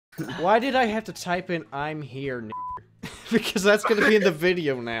Why did I have to type in "I'm here"? Because that's gonna be in the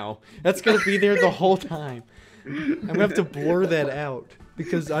video now. That's gonna be there the whole time. I'm gonna have to blur that out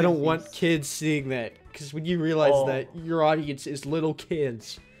because I don't want kids seeing that. Because when you realize that your audience is little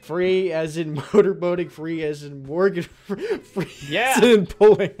kids, free as in motorboating, free as in Morgan, free as in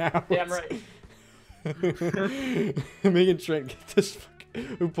pulling out. Damn right. Megan Trent, get this.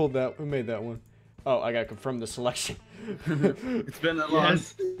 Who pulled that? Who made that one? Oh, I gotta confirm the selection. It's been that long.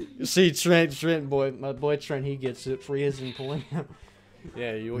 See, Trent, boy, my boy Trent, he gets it. Free as in pulling out.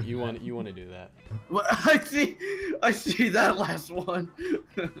 Yeah, you want to do that. Well, I see that last one.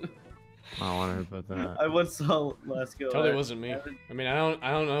 I wonder about that. I once saw last go. Totally wasn't me. I mean, I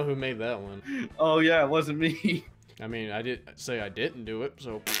don't know who made that one. Oh yeah, it wasn't me. I mean, I did say I didn't do it,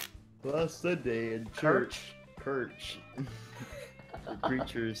 so. Last Sunday in church. The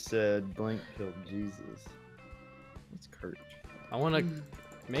preacher said blank killed Jesus. What's Kirch? I want to.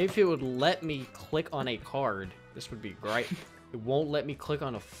 Maybe if it would let me click on a card, this would be great. It won't let me click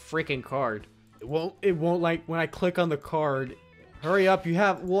on a freaking card. It won't like when I click on the card. Hurry up, you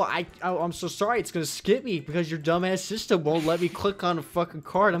have. Well, I'm so sorry. It's gonna skip me because your dumbass system won't let me click on a fucking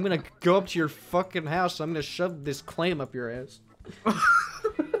card. I'm gonna go up to your fucking house. I'm gonna shove this clam up your ass.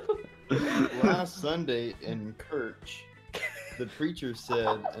 Last Sunday in Kirch, the preacher said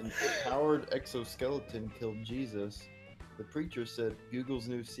an empowered exoskeleton killed Jesus. The preacher said Google's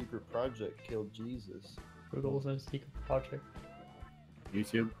new secret project killed Jesus. Google's new secret project.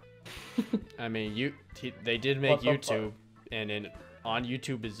 YouTube. I mean, they did make YouTube, and then on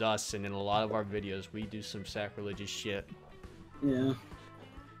YouTube is us, and in a lot of our videos we do some sacrilegious shit. Yeah.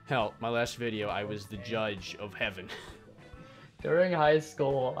 Hell, my last video I was the judge of heaven. During high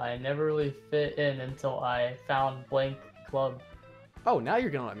school, I never really fit in until I found blank club. Oh, now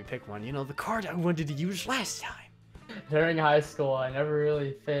you're gonna let me pick one. You know, the card I wanted to use last time. During high school, I never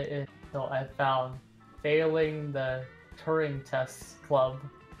really fit in until I found failing the Turing tests club.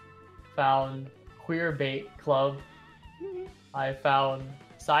 Found queer bait club. I found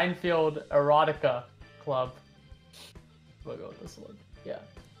Seinfeld erotica club. We'll go with this one. Yeah.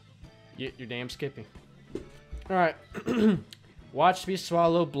 You're damn skippy. All right. Watch me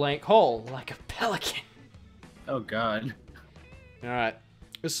swallow blank whole like a pelican. Oh God. All right.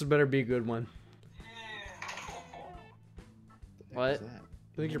 This better be a good one. What?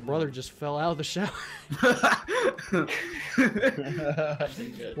 I think your brother just fell out of the shower.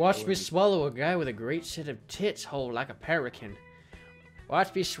 Watch me swallow a guy with a great set of tits whole like a pelican.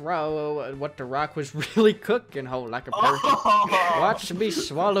 Watch me swallow what the Rock was really cooking whole like a pelican. Watch me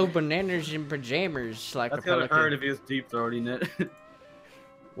swallow bananas in pajamas like a pelican. That's gonna hurt if he was deep throating it.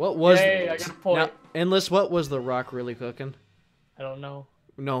 What was? Yay, I got a point. Now, Endless, what was the Rock really cooking? I don't know.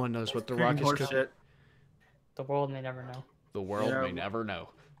 No one knows what the Rock is cooking. Shit. The world may never know. The world may never know.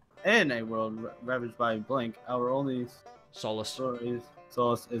 In a world ravaged by blank, our only Solace.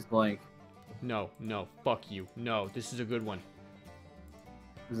 solace is blank. No, fuck you. No, this is a good one.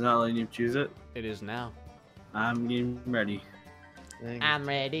 Is it not letting you choose it? It is now. I'm getting ready. I'm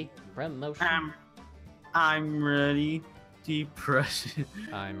ready. Promotion. I'm ready. Depression.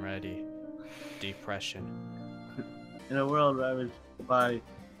 I'm ready. Depression. In a world ravaged by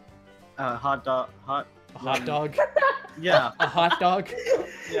a hot dog. A hot dog? Yeah. A hot dog?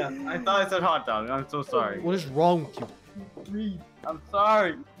 Yeah. I thought I said hot dog. I'm so sorry. What is wrong with you? I'm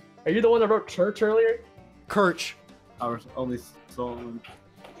sorry. Are you the one that wrote church earlier? Kirch. Our only soul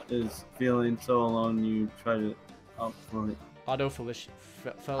is feeling so alone. You try to outflow it. Autofelish.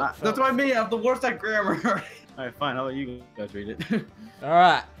 That's what I mean. I'm the worst at grammar. Alright, fine. How about you guys read it?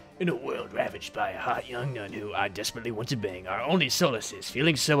 Alright. In a world ravaged by a hot young nun who I desperately want to bang, our only solace is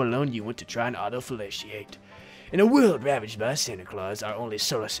feeling so alone you want to try and autofellatiate. In a world ravaged by Santa Claus, our only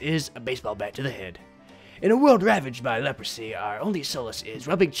solace is a baseball bat to the head. In a world ravaged by leprosy, our only solace is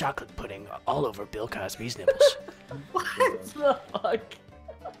rubbing chocolate pudding all over Bill Cosby's nipples. What the fuck?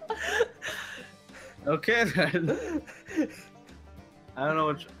 Okay then. I don't know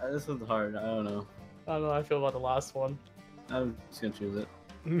which. This is hard. I don't know. I don't know how I feel about the last one. I'm just gonna choose it.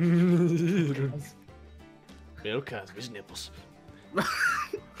 Bill Cosby's nipples.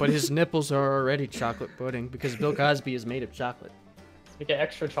 But his nipples are already chocolate pudding because Bill Cosby is made of chocolate. We get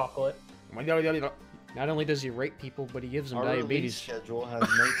extra chocolate. Not only does he rape people, but he gives them Our diabetes. schedule has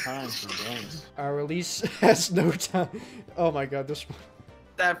no time for blanks. Our release has no time. Oh my god, this one.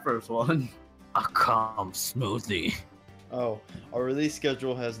 That first one. A calm smoothie. Oh, our release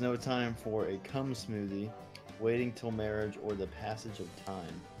schedule has no time for a cum smoothie, waiting till marriage, or the passage of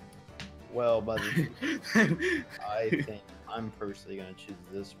time. Well, by the I think I'm personally gonna choose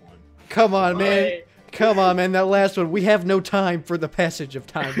this one. Come on, man. Come on, man. That last one. We have no time for the passage of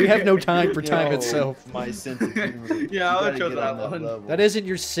time. We have no time for time Yo, itself. My sense of humor. Yeah, I would You chose gotta get that on one. level. That isn't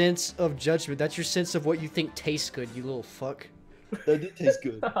your sense of judgment. That's your sense of what you think tastes good, you little fuck. That did taste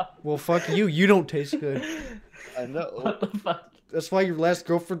good. Well, fuck you. You don't taste good. I know. What the fuck? That's why your last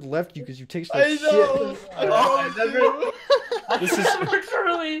girlfriend left you, because you taste like I know. I This is- never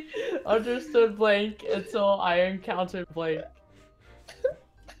truly understood blank until I encountered blank.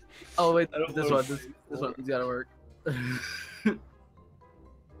 Oh wait, I don't this know. one. This one's gotta work.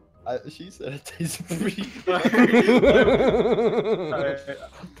 She said it tastes pretty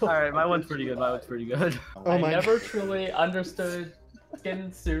Alright, my one's pretty good. Oh I my never truly understood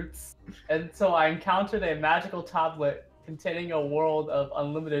skin suits until I encountered a magical tablet containing a world of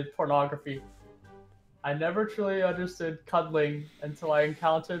unlimited pornography. I never truly understood cuddling until I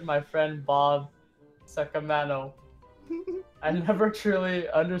encountered my friend Bob Sacamano. I never truly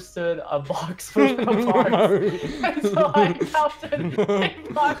understood a box within a box until I encountered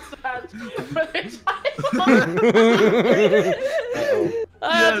a box match with a child.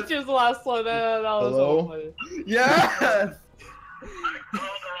 I had to choose the last one. That was Hello? so funny. Yes!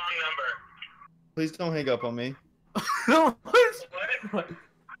 Please don't hang up on me. No,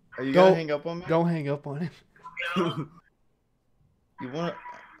 Are you Don't- gonna hang up on me? Don't hang up on him. You wanna?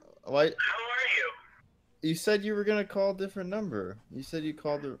 Why? How are you? You said you were gonna call a different number. You said you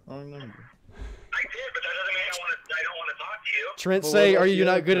called the wrong number. I did, but that doesn't mean I don't want to talk to you. Trent, Well, say, what are about you the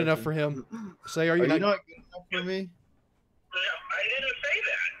not other good enough person? for him? Say, are Are you you not? not good enough for me? No, I didn't say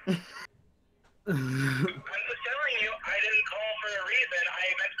that. I'm just telling you, I didn't call for a reason. I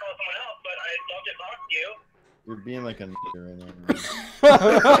meant to call someone else, but I'd love to talk to you. You're being like a nigger right now.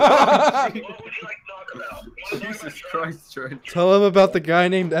 What would you like to talk about? You wanna talk about Jesus drugs? Christ, Trent. Tell him about the guy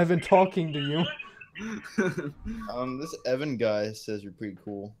named Evan talking to you. This Evan guy says you're pretty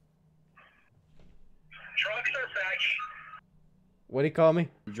cool. Trucks are faggy. What'd he call me?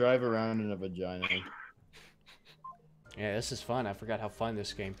 You drive around in a vagina. Yeah, this is fun. I forgot how fun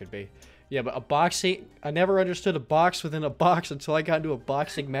this game could be. Yeah, but a boxing... I never understood a box within a box until I got into a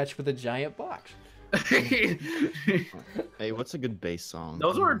boxing match with a giant box. Hey, what's a good bass song?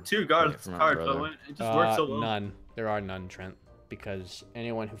 Those were two cards, from my but brother. it just worked so well. None. There are none, Trent. Because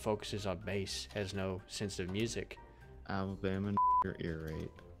anyone who focuses on bass has no sense of music. Alabama your ear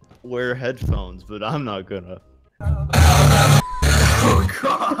rape. Wear headphones, but I'm not gonna. Oh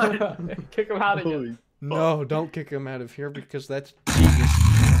God! Kick him out again. No, don't kick him out of here because that's...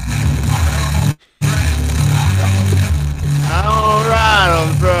 I'm right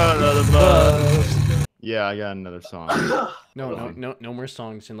on front of the bus. Yeah, I got another song. No more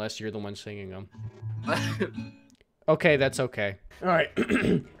songs unless you're the one singing them. Okay, that's okay. All right.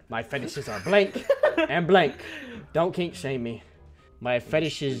 My fetishes are blank and blank. Don't kink shame me. My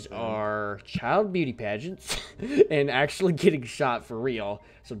fetishes are child beauty pageants and actually getting shot for real.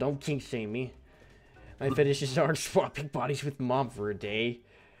 So don't kink shame me. My fetishes are swapping bodies with mom for a day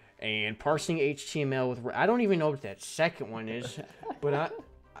and parsing HTML with... I don't even know what that second one is, but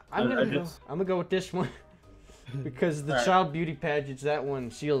I'm gonna go with this one because the child beauty pageants, that one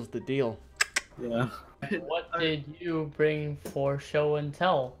seals the deal. Yeah. What did you bring for show and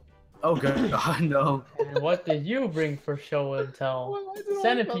tell? Oh God, no. And what did you bring for show and tell?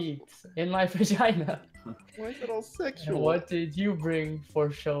 Centipedes in my vagina. Why is it all And sexual? what did you bring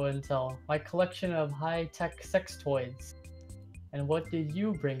for show and tell? My collection of high-tech sex toys. And what did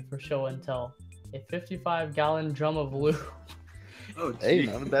you bring for show and tell? A 55-gallon drum of lube. Oh, Hey,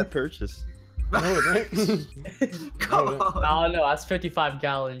 gee. not a bad purchase. Come on. Oh no, that's 55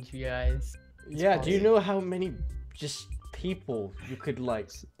 gallons, you guys. Yeah, do you know how many just people you could like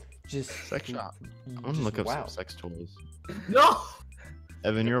just Sex shop. you I'm gonna just- look up wow. some sex toys. No.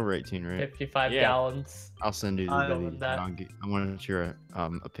 Evan, you're over 18, right? 55 Yeah. gallons. I'll send you the I video. love that. I want your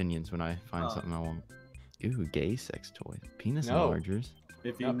opinions when I find something I want. Ooh, gay sex toy. Penis No. enlargers.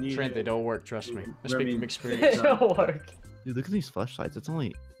 If you No, need Trent, they it, don't work. Trust me. I Let speak me- from It experience. don't work. Dude, look at these flashlights. It's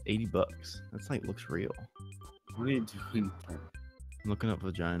only $80. That's like looks real. what are you doing? I'm looking up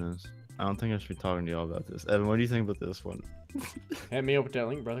vaginas. I don't think I should be talking to y'all about this. Evan, what do you think about this one? Hit me up with that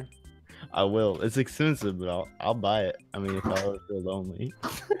link, brother. I will. It's expensive, but I'll buy it. I mean, if I ever feel lonely.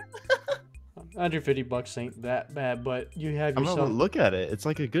 $150 ain't that bad, but you have I'm gonna yourself. look at it. It's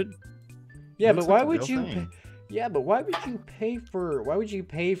like a good. Yeah, looks but why like a would real you? thing. Yeah, but why would you pay for? Why would you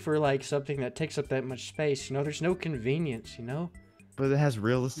pay for like something that takes up that much space? You know, there's no convenience. You know. But it has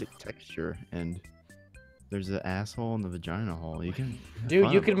realistic texture, and there's an asshole in the vagina hole. You can. have Dude,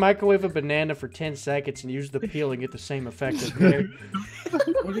 fun you with could it. microwave a banana for 10 seconds and use the peel and get the same effect. Okay?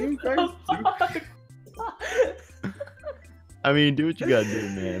 What are you guys doing? I mean, do what you gotta do,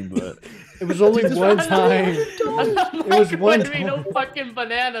 man. But It was only one time. I'm not It was one going to be no time. fucking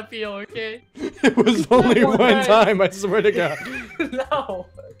banana peel, okay? It was only One one time. time, I swear to God. No.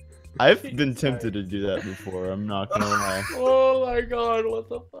 I've been tempted to do that before. I'm not gonna lie. Oh my god, what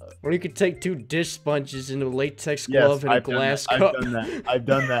the fuck? Or you could take 2 dish sponges in a latex Yes, glove and a I've done glass that. cup. I've done that. I've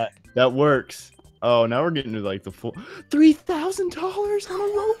done that. That works. Oh, now we're getting to like the full $3,000 on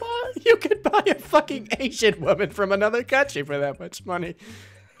a robot. You could buy a fucking Asian woman from another country for that much money.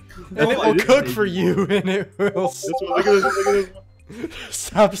 And No, it I will didn't cook say for you, and it will This one, look at this. Look at this.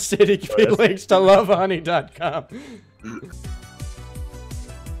 stop sending feelings to lovehoney.com.